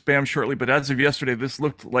sweep for spam shortly, but as of yesterday, this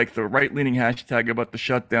looked like the right-leaning hashtag about the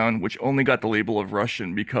shutdown, which only got the label of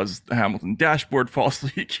Russian because the Hamilton dashboard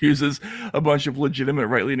falsely accuses a bunch of legitimate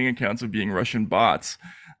right-leaning accounts of being Russian bots.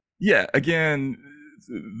 Yeah, again,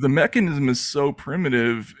 the mechanism is so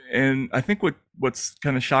primitive, and I think what's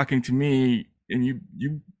kind of shocking to me, and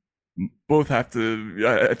you both have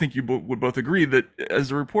to, I think you would both agree that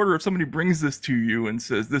as a reporter, if somebody brings this to you and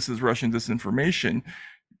says this is Russian disinformation,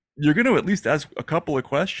 you're going to at least ask a couple of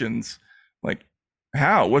questions, like,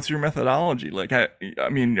 how? What's your methodology? Like, I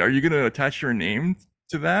mean, are you going to attach your name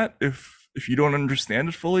to that if you don't understand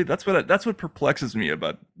it fully? That's what perplexes me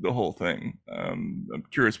about the whole thing. I'm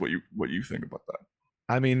curious what you think about that.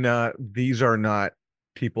 I mean, these are not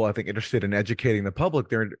people, I think, interested in educating the public.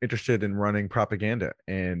 They're interested in running propaganda,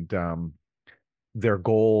 and their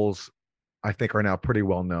goals, I think, are now pretty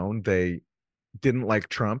well known. They didn't like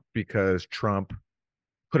Trump because Trump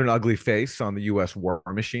put an ugly face on the U.S. war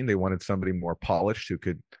machine. They wanted somebody more polished who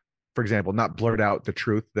could, for example, not blurt out the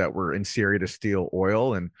truth that we're in Syria to steal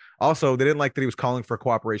oil. And also, they didn't like that he was calling for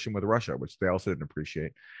cooperation with Russia, which they also didn't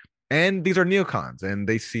appreciate. And these are neocons, and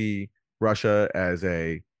they see Russia as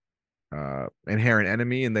a inherent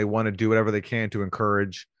enemy, and they want to do whatever they can to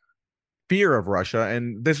encourage fear of Russia.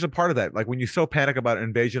 And this is a part of that. Like, when you so panic about an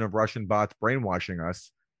invasion of Russian bots brainwashing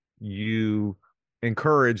us, you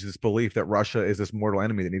encourage this belief that Russia is this mortal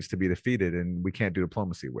enemy that needs to be defeated and we can't do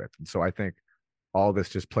diplomacy with. And so I think all this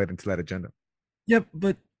just played into that agenda. Yeah,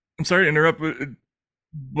 but I'm sorry to interrupt,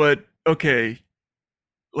 but okay,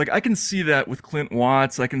 like, I can see that with Clint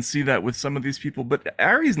Watts, I can see that with some of these people, but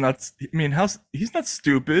Ari's not, I mean, he's not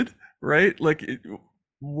stupid, right? Like,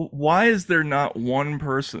 why is there not one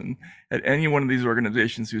person at any one of these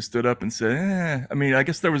organizations who stood up and said, I mean, I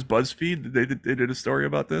guess there was BuzzFeed, they did a story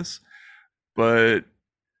about this. But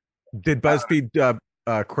did BuzzFeed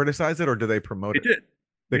criticize it, or do they promote it?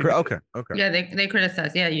 Did. Okay. Yeah, they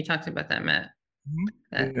criticized. Yeah, you talked about that, Matt.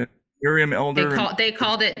 Mm-hmm. Miriam Elder. They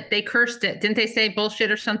called it. They cursed it. Didn't they say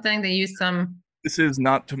bullshit or something? They used some. This is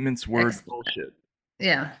not to mince words. Bullshit.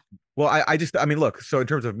 Yeah. Well, I mean, look. So in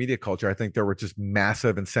terms of media culture, I think there were just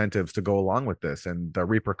massive incentives to go along with this, and the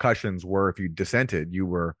repercussions were, if you dissented, you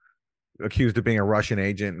were accused of being a Russian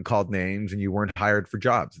agent and called names, and you weren't hired for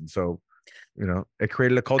jobs, and so. It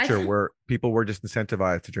created a culture where people were just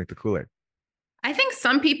incentivized to drink the Kool-Aid. I think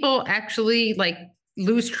some people actually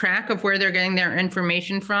lose track of where they're getting their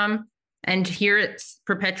information from and hear it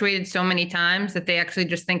perpetuated so many times that they actually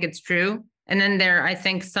just think it's true. And then I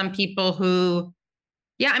think some people who,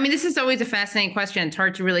 I mean, this is always a fascinating question. It's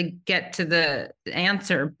hard to really get to the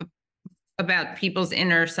answer about people's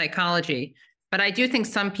inner psychology. But I do think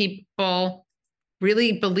some people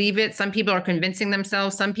really believe it. Some people are convincing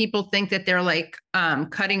themselves. Some people think that they're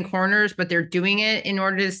cutting corners, but they're doing it in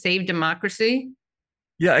order to save democracy.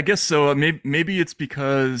 Yeah, I guess so. Maybe it's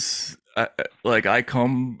because I'm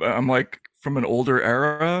from an older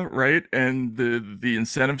era, right? And the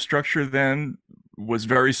incentive structure then was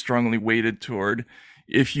very strongly weighted toward,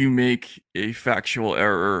 if you make a factual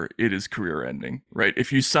error, it is career ending, right?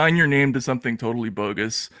 If you sign your name to something totally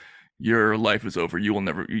bogus, your life is over. You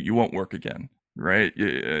won't work again. Right.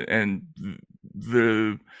 And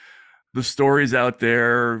the the stories out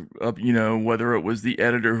there of, whether it was the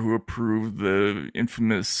editor who approved the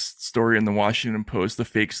infamous story in the Washington Post, the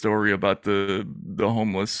fake story about the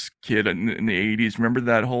homeless kid in the 80s. Remember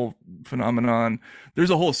that whole phenomenon? There's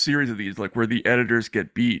a whole series of these, like where the editors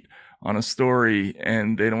get beat on a story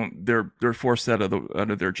and they're forced out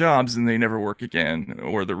of their jobs and they never work again,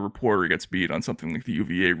 or the reporter gets beat on something like the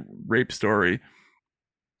UVA rape story,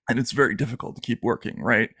 and it's very difficult to keep working,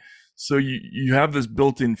 right? So you have this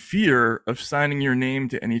built-in fear of signing your name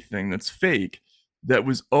to anything that's fake that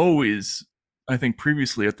was always, I think,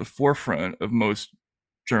 previously at the forefront of most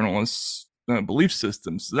journalists' belief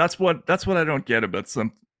systems. So that's what I don't get about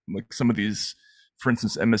some of these, for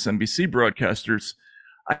instance, MSNBC broadcasters.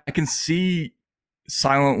 I can see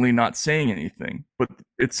silently not saying anything, but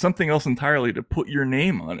it's something else entirely to put your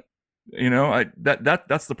name on it.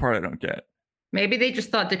 That's the part I don't get. Maybe they just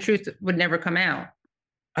thought the truth would never come out.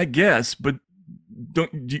 I guess, but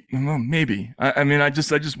well, maybe. I mean, I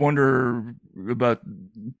just wonder about,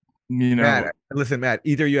 Matt, listen, Matt,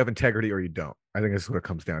 either you have integrity or you don't. I think this is what it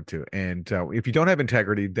comes down to. And if you don't have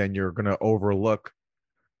integrity, then you're going to overlook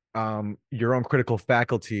your own critical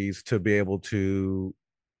faculties to be able to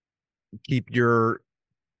keep your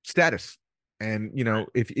status. And,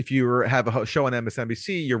 if you have a show on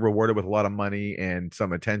MSNBC, you're rewarded with a lot of money and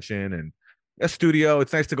some attention and a studio.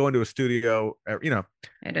 It's nice to go into a studio,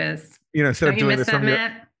 It is. Instead Don't of you doing miss this that, from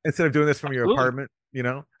Matt? instead of doing this from your apartment,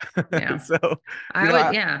 Yeah. So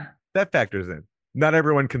that factors in. Not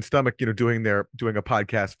everyone can stomach, doing a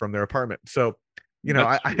podcast from their apartment. So,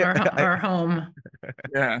 our home.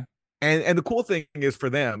 Yeah. And the cool thing is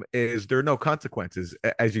for them is there are no consequences,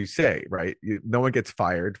 as you say, right? No one gets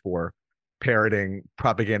fired for parroting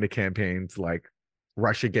propaganda campaigns like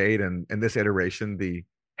Russiagate and in this iteration, the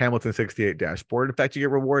Hamilton 68 dashboard. In fact, you get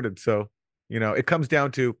rewarded. So, it comes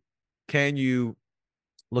down to, can you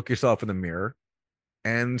look yourself in the mirror?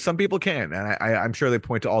 And some people can. And I'm sure they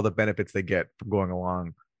point to all the benefits they get from going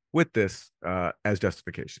along with this as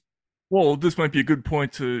justification. Well, this might be a good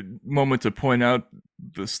moment to point out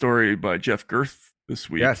the story by Jeff Girth this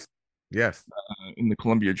week. Yes. In the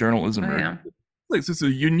Columbia Journalism. This is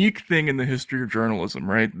a unique thing in the history of journalism,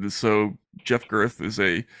 right? So Jeff Girth is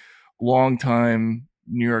a longtime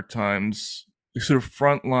New York Times sort of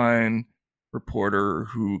frontline reporter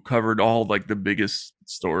who covered all like the biggest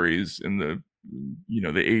stories in the the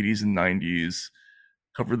 80s and 90s,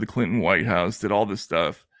 covered the Clinton White House, did all this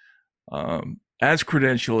stuff. As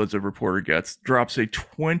credentialed as a reporter gets, drops a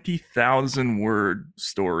 20,000 word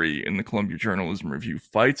story in the Columbia Journalism Review,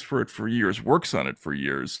 fights for it for years, works on it for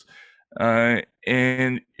years.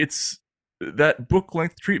 And it's that book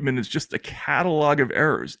length treatment is just a catalog of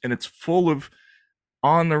errors, and it's full of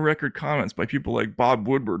on the record comments by people like Bob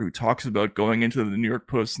Woodward, who talks about going into the New York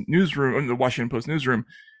Post newsroom and the Washington Post newsroom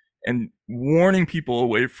and warning people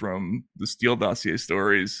away from the Steele dossier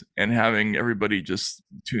stories and having everybody just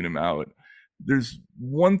tune them out. There's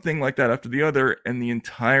one thing like that after the other, and the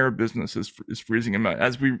entire business is freezing them out.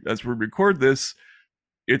 As we record this,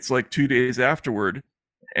 it's like 2 days afterward.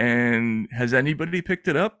 And has anybody picked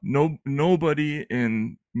it up? No, nobody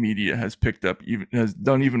in media has picked up, has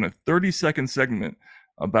done even a 30-second segment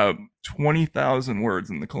about 20,000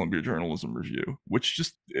 words in the Columbia Journalism Review, which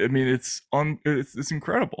just, I mean, it's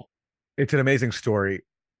incredible. It's an amazing story,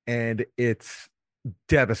 and it's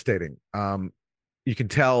devastating. You can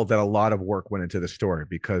tell that a lot of work went into the story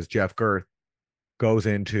because Jeff Girth goes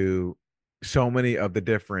into so many of the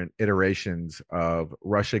different iterations of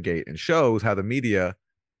Russiagate and shows how the media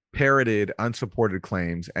parroted unsupported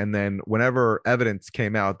claims. And then whenever evidence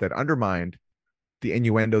came out that undermined the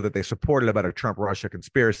innuendo that they supported about a Trump-Russia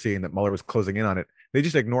conspiracy and that Mueller was closing in on it, they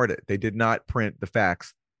just ignored it. They did not print the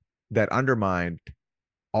facts that undermined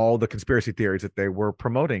all the conspiracy theories that they were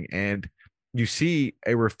promoting. And you see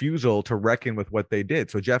a refusal to reckon with what they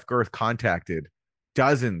did. So Jeff Girth contacted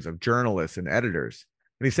dozens of journalists and editors,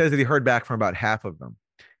 and he says that he heard back from about half of them.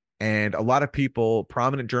 And a lot of people,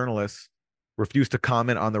 prominent journalists, refused to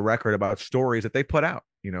comment on the record about stories that they put out,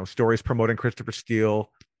 stories promoting Christopher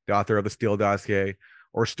Steele, the author of the Steele dossier,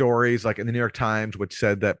 or stories like in the New York Times, which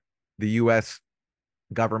said that the U.S.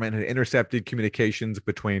 government had intercepted communications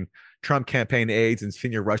between Trump campaign aides and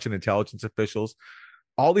senior Russian intelligence officials.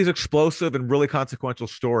 All these explosive and really consequential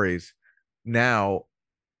stories, now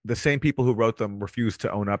the same people who wrote them refuse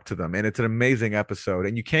to own up to them. And it's an amazing episode.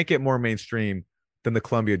 And you can't get more mainstream than the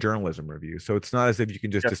Columbia Journalism Review. So it's not as if you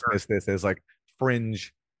can just dismiss this as like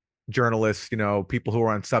fringe journalists, people who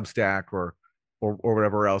are on Substack or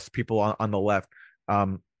whatever else, people on the left.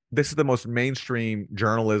 This is the most mainstream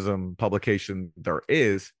journalism publication there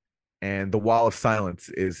is. and the wall of silence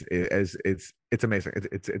is it's amazing.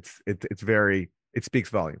 It's very, it speaks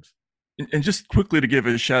volumes. And just quickly to give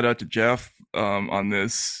a shout out to Jeff on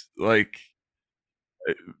this, like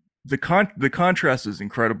the contrast is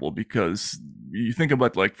incredible, because you think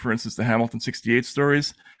about, like, for instance, the Hamilton 68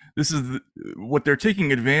 stories. This is what they're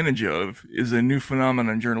taking advantage of is a new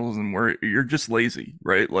phenomenon in journalism where you're just lazy,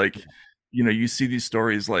 right? Like, you know, you see these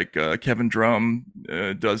stories like Kevin Drum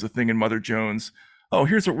does a thing in Mother Jones. Oh,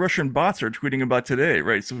 here's what Russian bots are tweeting about today,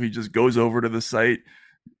 right? So he just goes over to the site,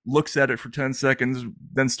 looks at it for 10 seconds,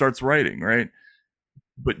 then starts writing, right?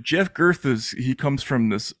 But Jeff Gerth he comes from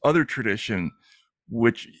this other tradition,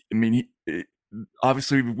 which, I mean,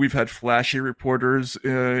 obviously we've had flashy reporters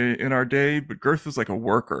in our day, but Gerth is like a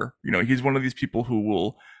worker. You know, he's one of these people who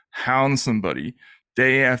will hound somebody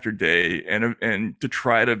day after day and to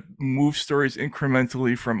try to move stories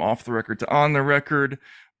incrementally from off the record to on the record,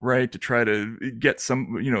 right? To try to get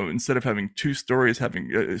some, you know, instead of having two stories, having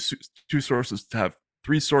two sources, to have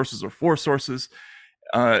three sources or four sources.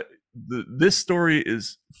 This story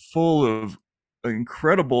is full of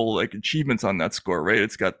incredible, like, achievements on that score, right?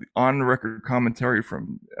 It's got the on record commentary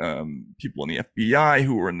from people in the FBI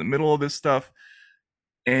who were in the middle of this stuff,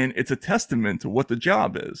 and it's a testament to what the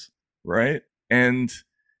job is, right? And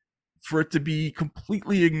for it to be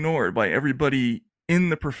completely ignored by everybody in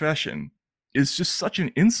the profession is just such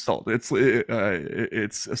an insult.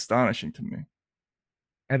 It's astonishing to me.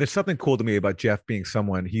 And there's something cool to me about Jeff being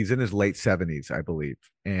someone, he's in his late 70s, I believe.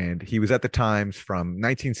 And he was at the Times from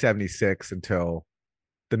 1976 until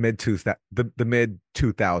the mid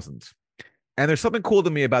 2000s. And there's something cool to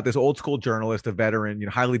me about this old school journalist, a veteran, you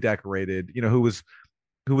know, highly decorated, you know, who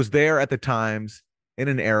was there at the Times in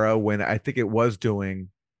an era when I think it was doing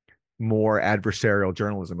more adversarial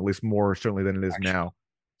journalism, at least more certainly than it is now.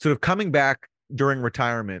 Sort of coming back during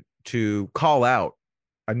retirement to call out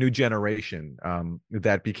a new generation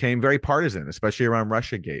that became very partisan, especially around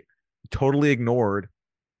Russiagate, totally ignored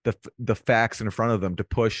the facts in front of them to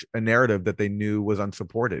push a narrative that they knew was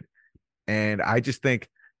unsupported. And I just think,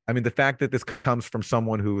 I mean, the fact that this comes from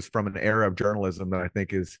someone who's from an era of journalism that I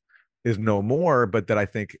think is no more, but that I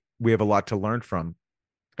think we have a lot to learn from,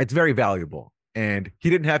 it's very valuable. And he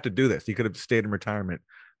didn't have to do this. He could have stayed in retirement.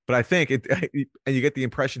 But I think and you get the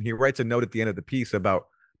impression he writes a note at the end of the piece about,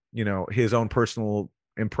 you know, his own personal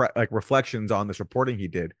reflections on this reporting he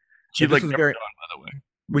did. Which he's never done, by the way.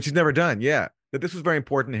 Which he's never done, yeah. That this was very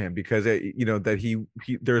important to him because you know, that he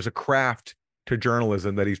there's a craft to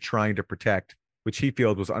journalism that he's trying to protect, which he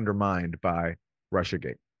feels was undermined by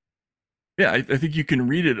Russiagate. Yeah, I think you can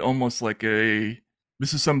read it almost like this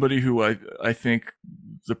is somebody who I think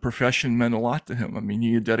the profession meant a lot to him. I mean,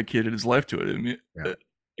 he had dedicated his life to it. I mean,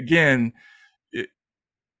 again,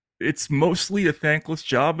 it's mostly a thankless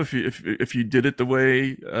job if you did it the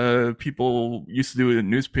way people used to do it in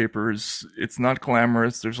newspapers. It's not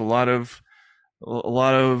glamorous. There's a lot of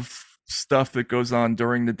stuff that goes on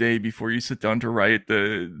during the day before you sit down to write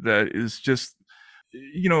that is just,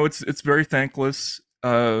 you know, it's very thankless.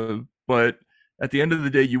 But at the end of the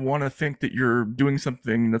day, you want to think that you're doing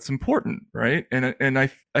something that's important, right? And I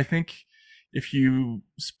think if you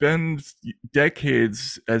spend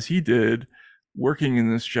decades, as he did, working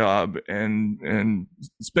in this job and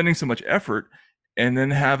spending so much effort, and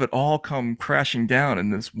then have it all come crashing down in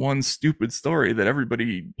this one stupid story that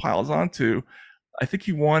everybody piles onto, I think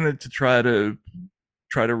he wanted to try to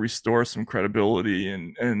restore some credibility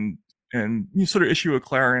and you sort of issue a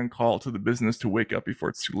clarion call to the business to wake up before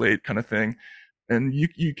it's too late, kind of thing. And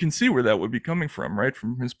you can see where that would be coming from, right?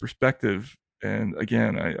 From his perspective. And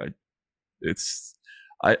again,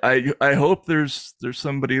 I hope there's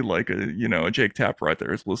somebody like a Jake Tapper out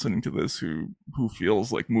there is listening to this who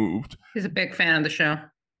feels like moved. He's a big fan of the show.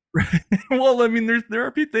 Well, I mean, there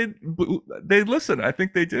are people they listen. I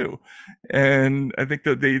think they do, and I think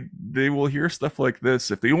that they will hear stuff like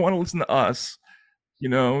this. If they want to listen to us,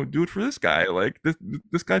 do it for this guy. Like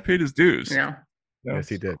this guy paid his dues. Yeah. Yes,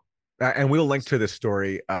 he did. And we'll link to this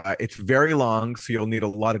story. It's very long, so you'll need a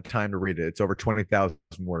lot of time to read it. It's over 20,000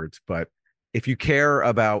 words. But if you care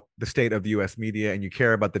about the state of the U.S. media and you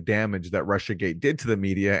care about the damage that Russiagate did to the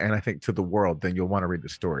media and I think to the world, then you'll want to read the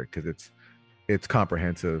story because it's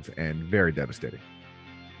comprehensive and very devastating.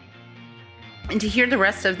 And to hear the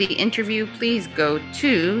rest of the interview, please go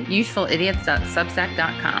to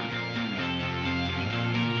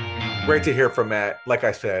usefulidiots.substack.com. Great to hear from Matt. Like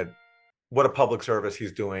I said, what a public service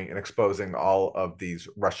he's doing in exposing all of these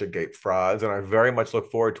Russiagate frauds. And I very much look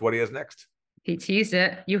forward to what he has next. He teased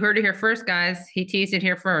it. You heard it here first, guys. He teased it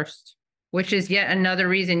here first. which is yet another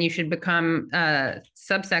reason you should become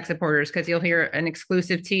Substack supporters, because you'll hear an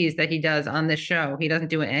exclusive tease that he does on this show. He doesn't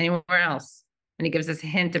do it anywhere else. And he gives us a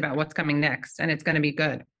hint about what's coming next, and it's going to be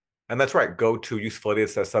good. And that's right. Go to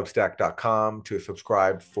usefulidiots.substack.com to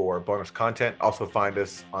subscribe for bonus content. Also find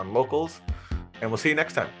us on Locals, and we'll see you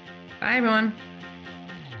next time. Bye, everyone.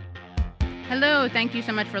 Hello, thank you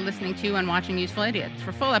so much for listening to and watching Useful Idiots.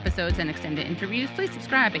 For full episodes and extended interviews, please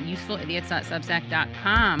subscribe at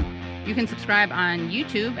usefulidiots.substack.com. You can subscribe on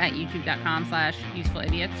YouTube at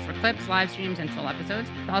youtube.com/usefulidiots for clips, live streams, and full episodes.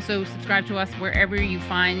 Also, subscribe to us wherever you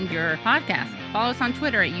find your podcast. Follow us on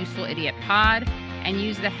Twitter at UsefulIdiotPod and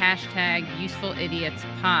use the hashtag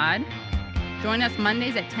UsefulIdiotsPod. Join us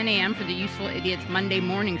Mondays at 10 a.m. for the Useful Idiots Monday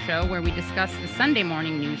Morning Show, where we discuss the Sunday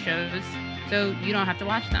morning news shows so you don't have to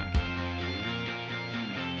watch them.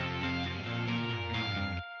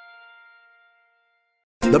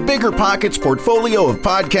 The Bigger Pockets portfolio of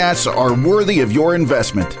podcasts are worthy of your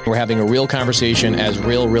investment. We're having a real conversation as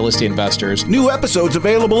real estate investors. New episodes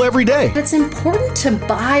available every day. It's important to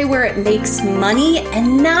buy where it makes money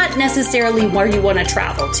and not necessarily where you want to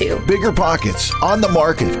travel to. Bigger Pockets, On the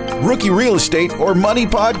Market, Rookie Real Estate, or Money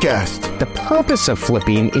Podcast. The purpose of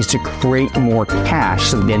flipping is to create more cash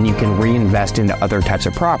so then you can reinvest into other types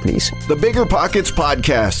of properties. The Bigger Pockets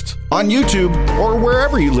Podcast on YouTube or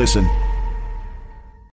wherever you listen.